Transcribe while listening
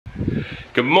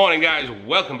Good morning, guys.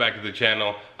 Welcome back to the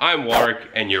channel. I'm Warwick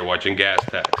and you're watching Gas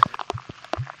Tax.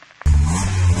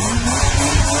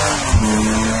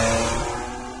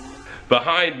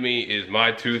 Behind me is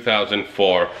my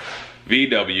 2004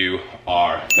 VW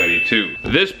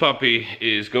R32. This puppy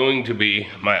is going to be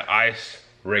my ice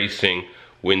racing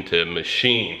winter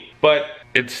machine, but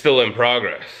it's still in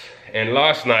progress. And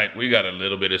last night we got a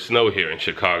little bit of snow here in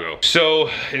Chicago. So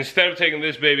instead of taking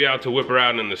this baby out to whip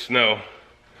around in the snow,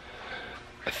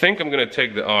 I think I'm gonna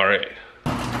take the R8.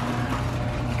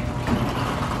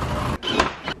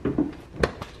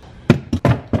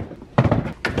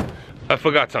 I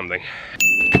forgot something.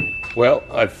 Well,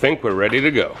 I think we're ready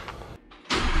to go.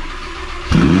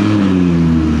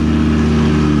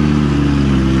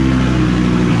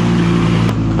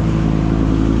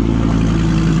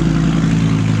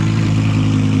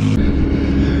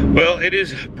 Well, it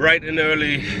is bright and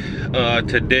early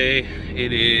today.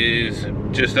 It is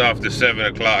just after 7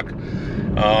 o'clock.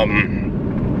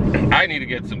 I need to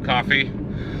get some coffee.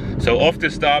 So off to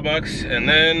Starbucks, and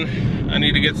then I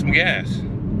need to get some gas.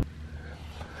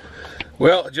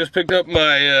 Well, I just picked up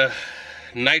my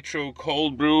nitro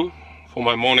cold brew for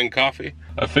my morning coffee.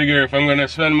 I figure if I'm gonna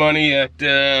spend money at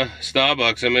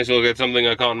Starbucks, I may as well get something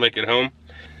I can't make at home.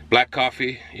 Black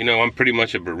coffee, you know, I'm pretty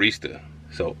much a barista,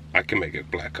 so I can make it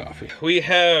black coffee. We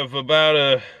have about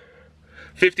a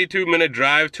 52-minute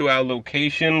drive to our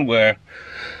location where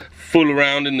fool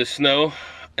around in the snow,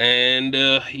 and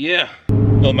yeah.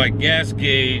 Well, my gas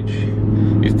gauge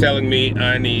is telling me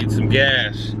I need some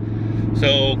gas.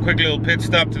 So quick little pit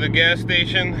stop to the gas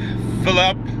station, fill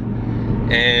up,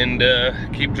 and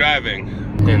keep driving.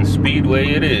 And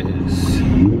Speedway it is.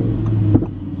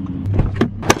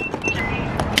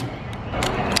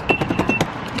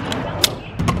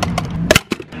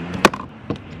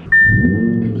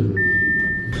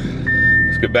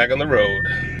 Get back on the road.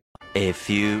 A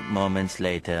few moments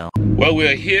later. Well,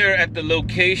 we're here at the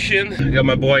location. I got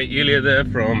my boy Ilya there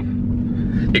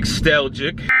from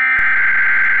Nostalgic.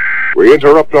 We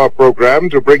interrupt our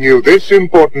program to bring you this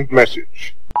important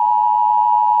message.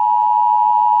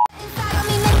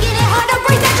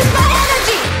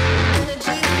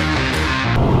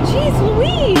 Jeez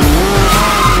Louise!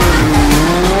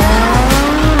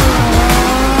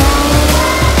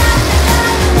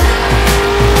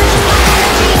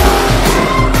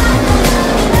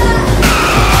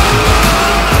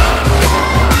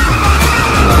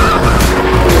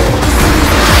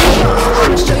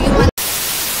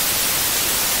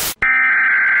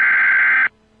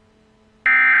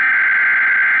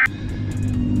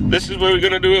 This is where we're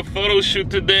gonna do a photo shoot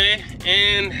today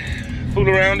and fool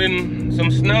around in some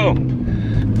snow.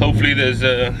 Hopefully there's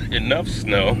enough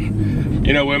snow.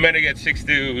 You know, we're meant to get 6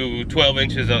 to 12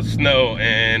 inches of snow,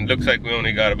 and looks like we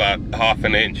only got about half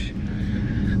an inch.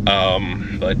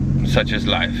 But such is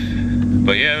life.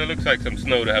 But yeah, it looks like some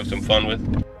snow to have some fun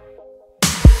with.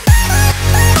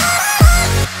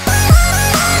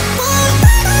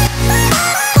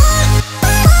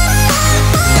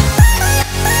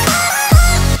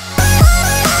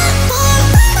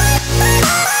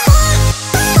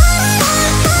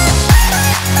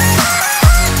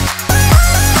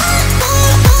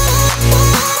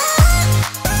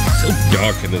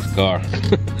 Dark in this car.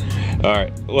 All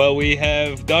right, well, we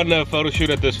have done a photo shoot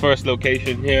at this first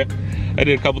location here. I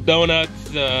did a couple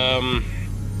donuts, some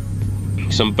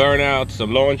burnouts,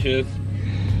 some launches.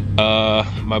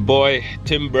 My boy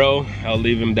Tim Bro, I'll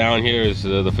leave him down here, is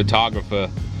the photographer.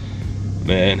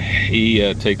 Man,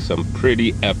 he takes some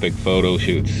pretty epic photo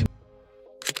shoots.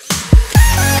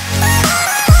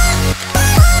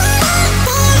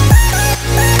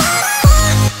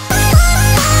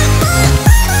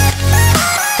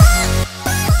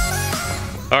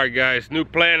 Alright guys, new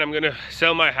plan. I'm gonna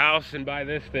sell my house and buy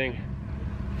this thing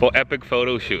for epic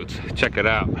photo shoots. Check it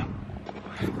out.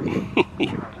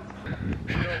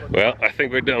 Well, I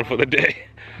think we're done for the day.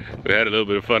 We had a little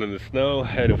bit of fun in the snow,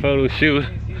 had a photo shoot,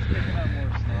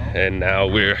 and now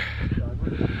well,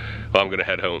 I'm gonna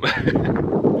head home.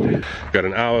 Got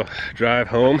an hour drive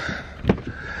home.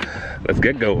 Let's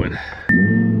get going.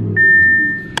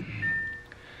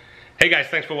 Hey guys,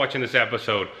 thanks for watching this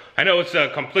episode. I know it's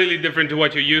completely different to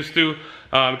what you're used to.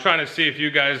 I'm trying to see if you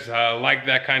guys like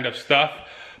that kind of stuff.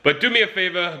 But do me a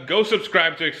favor, go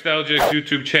subscribe to Nostalgic's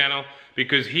YouTube channel,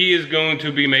 because he is going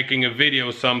to be making a video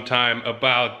sometime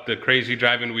about the crazy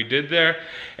driving we did there.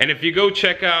 And if you go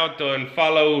check out and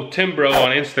follow Timbro on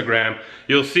Instagram,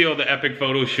 you'll see all the epic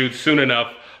photo shoots soon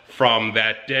enough from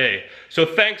that day. So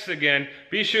thanks again.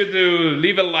 Be sure to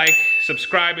leave a like,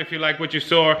 subscribe if you like what you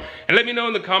saw, and let me know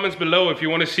in the comments below if you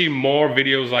want to see more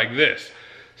videos like this.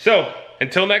 So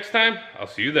until next time, I'll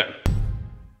see you then.